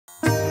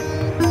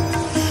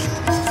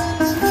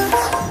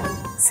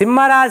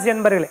சிம்மராசி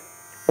என்பர்களே,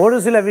 ஒரு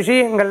சில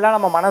விஷயங்கள்லாம்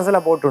நம்ம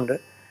மனசில் போட்டுண்டு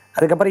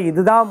அதுக்கப்புறம்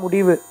இதுதான்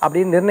முடிவு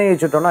அப்படின்னு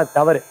நிர்ணயிச்சுட்டோம்னா அது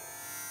தவறு.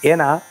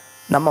 ஏன்னா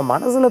நம்ம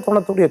மனசில்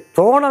தோணக்கூடிய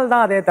தோணல்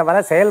தான் அதே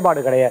தவிர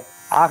செயல்பாடு கிடையாது.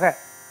 ஆக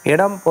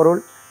இடம் பொருள்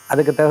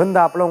அதுக்கு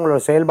தகுந்தாப்புல உங்களோட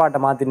செயல்பாட்டை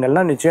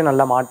மாற்றினா நிச்சயம்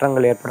நல்ல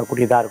மாற்றங்கள்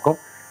ஏற்படக்கூடியதாக இருக்கும்.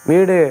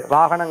 வீடு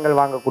வாகனங்கள்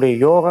வாங்கக்கூடிய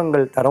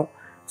யோகங்கள் தரும்.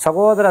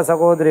 சகோதர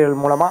சகோதரிகள்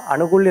மூலமாக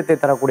அனுகூல்யத்தை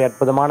தரக்கூடிய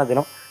அற்புதமான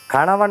தினம்.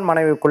 கணவன்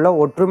மனைவிக்குள்ள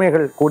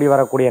ஒற்றுமைகள் கூடி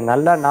வரக்கூடிய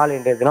நல்ல நாள்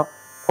இன்றைய தினம்.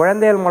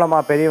 குழந்தைகள்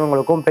மூலமாக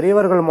பெரியவங்களுக்கும்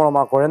பெரியவர்கள்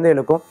மூலமாக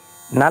குழந்தைகளுக்கும்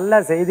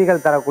நல்ல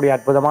செய்திகள் தரக்கூடிய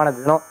அற்புதமான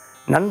தினம்.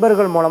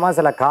 நண்பர்கள் மூலமாக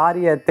சில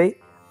காரியத்தை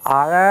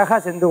அழகாக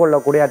செஞ்சு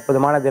கொள்ளக்கூடிய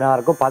அற்புதமான தினம்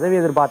இருக்கும். பதவி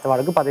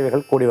எதிர்பார்த்தவர்களுக்கு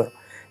பதவிகள் கூடி வரும்.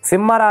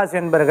 சிம்மராசி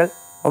என்பர்கள்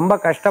ரொம்ப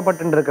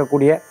கஷ்டப்பட்டு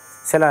இருக்கக்கூடிய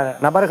சில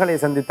நபர்களை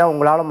சந்தித்தால்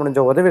உங்களால் முடிஞ்ச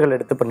உதவிகள்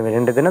எடுத்து பண்ணுவேன்.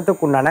 இன்று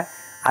தினத்துக்குண்டான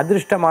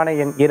அதிர்ஷ்டமான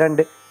எண்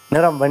 2,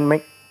 நிறம் வெண்மை.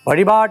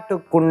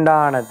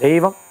 வழிபாட்டுக்குண்டான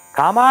தெய்வம்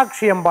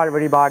காமாட்சி அம்பாள்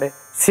வழிபாடு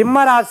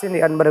சிம்மராசி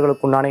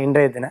அன்பர்களுக்குண்டான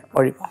இன்றைய தின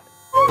வழிபாடு.